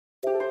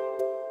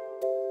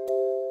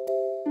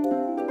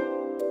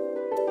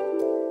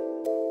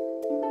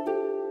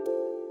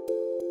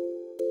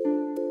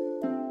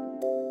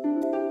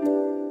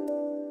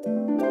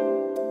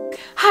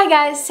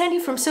guys, Sandy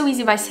from So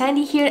Easy by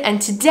Sandy here,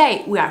 and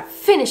today we are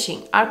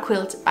finishing our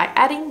quilt by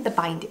adding the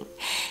binding.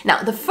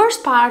 Now the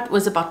first part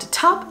was about the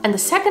top and the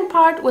second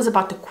part was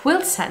about the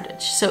quilt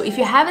sandwich. So if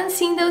you haven't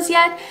seen those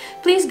yet,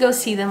 please go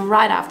see them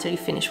right after you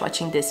finish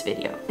watching this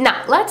video.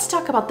 Now let's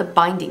talk about the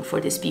binding for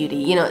this beauty.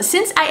 You know,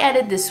 since I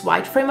added this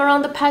white frame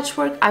around the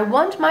patchwork, I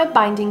want my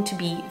binding to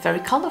be very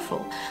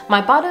colorful. My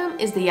bottom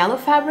is the yellow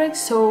fabric,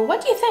 so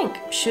what do you think?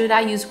 Should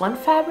I use one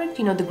fabric,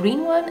 you know, the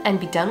green one, and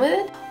be done with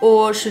it?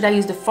 Or should I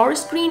use the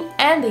forest green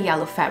and the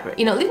yellow fabric?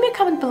 You know, leave me a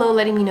comment below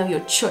letting me know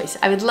your choice.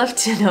 I would love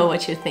to know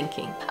what you're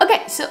thinking.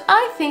 Okay, so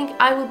I think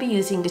I will be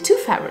using the two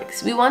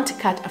fabrics. We want to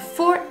cut a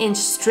 4-inch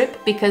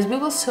strip because we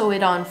will sew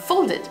it on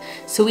folded,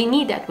 so we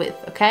need that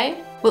width,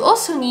 okay? We'll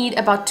also need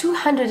about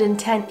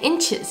 210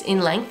 inches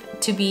in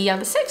length to be on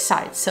the safe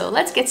side, so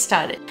let's get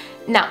started.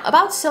 Now,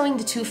 about sewing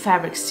the two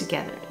fabrics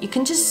together. You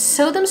can just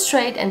sew them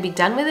straight and be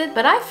done with it,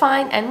 but I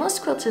find, and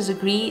most quilters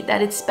agree,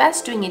 that it's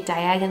best doing it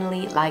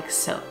diagonally like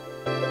so.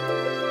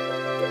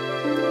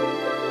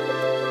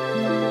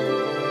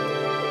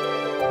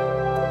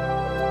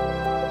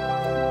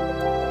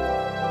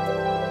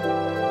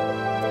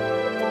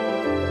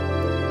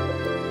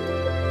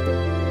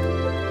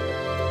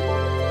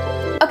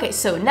 Okay,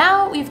 so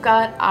now we've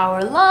got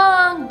our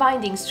long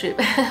binding strip.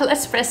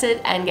 Let's press it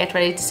and get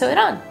ready to sew it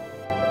on.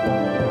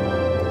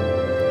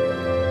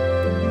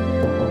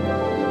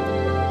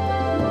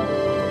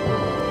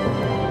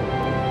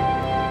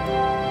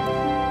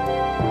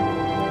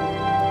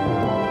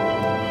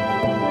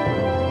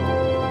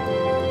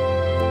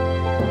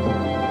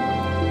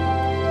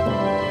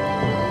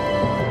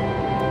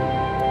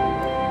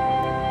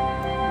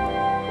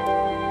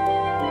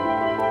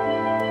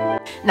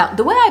 Now,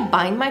 the way I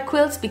bind my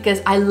quilts, because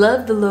I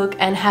love the look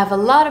and have a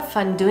lot of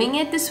fun doing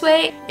it this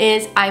way,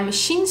 is I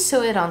machine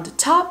sew it on the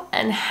top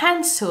and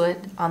hand sew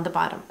it on the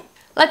bottom.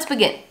 Let's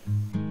begin.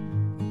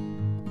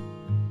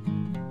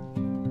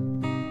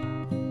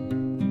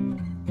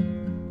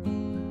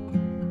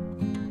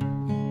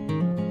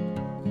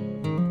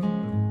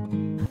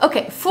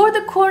 Okay, for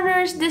the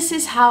corners, this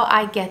is how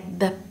I get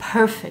the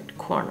perfect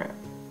corner.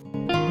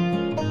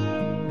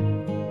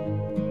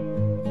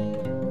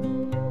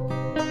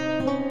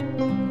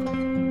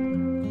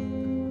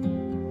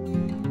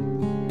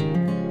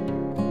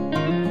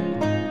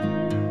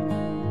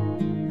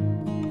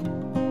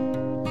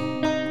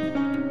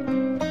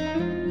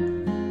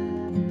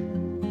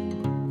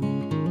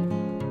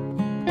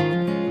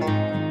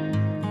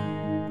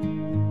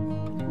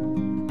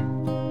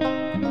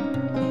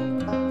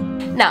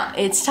 Now,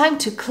 it's time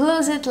to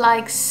close it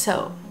like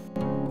so.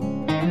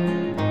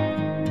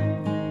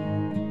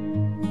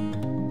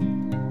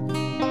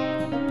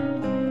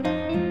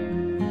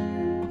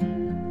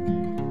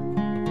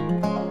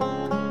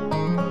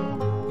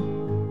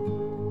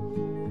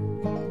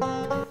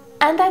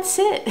 And that's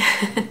it.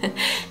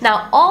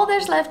 Now all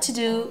there's left to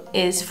do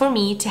is for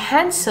me to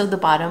hand sew the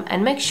bottom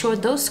and make sure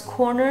those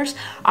corners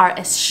are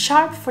as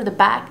sharp for the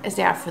back as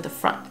they are for the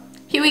front.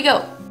 Here we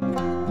go.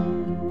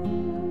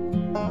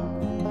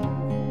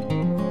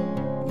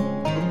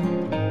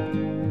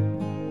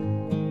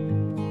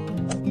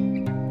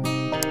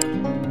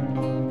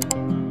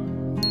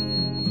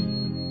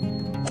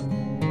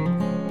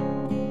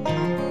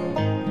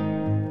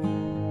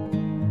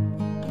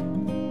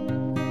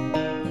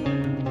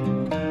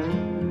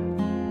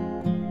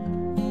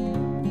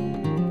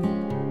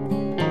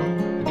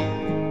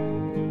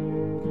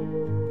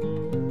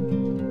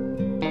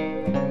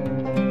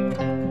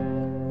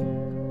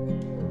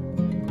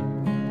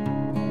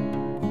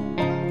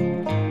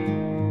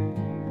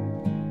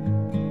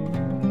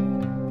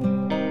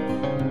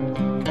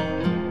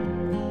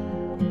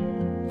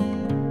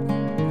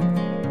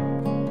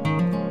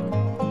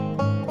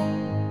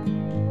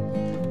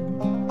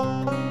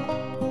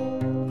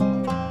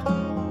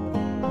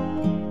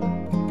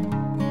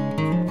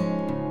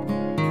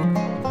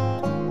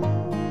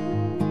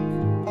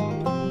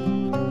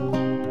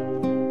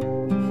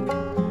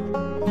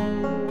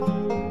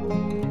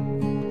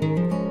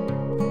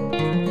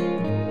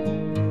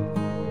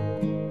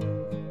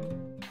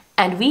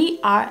 And we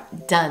are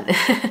done.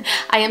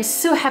 I am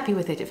so happy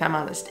with it, if I'm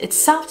honest. It's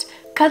soft,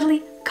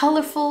 cuddly,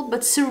 colorful,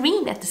 but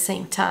serene at the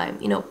same time.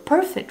 You know,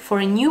 perfect for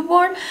a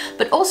newborn,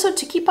 but also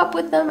to keep up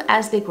with them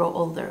as they grow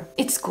older.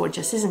 It's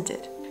gorgeous, isn't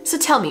it? So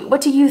tell me,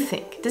 what do you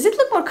think? Does it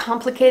look more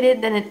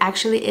complicated than it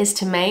actually is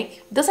to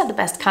make? Those are the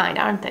best kind,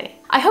 aren't they?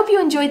 I hope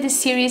you enjoyed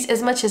this series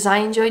as much as I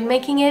enjoyed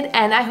making it,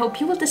 and I hope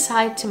you will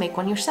decide to make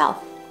one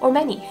yourself. Or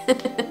many.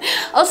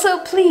 Also,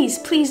 please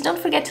don't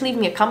forget to leave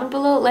me a comment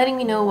below letting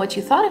me know what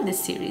you thought of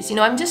this series. You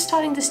know, I'm just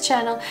starting this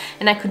channel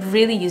and I could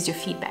really use your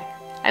feedback.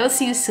 I will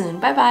see you soon.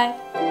 Bye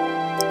bye.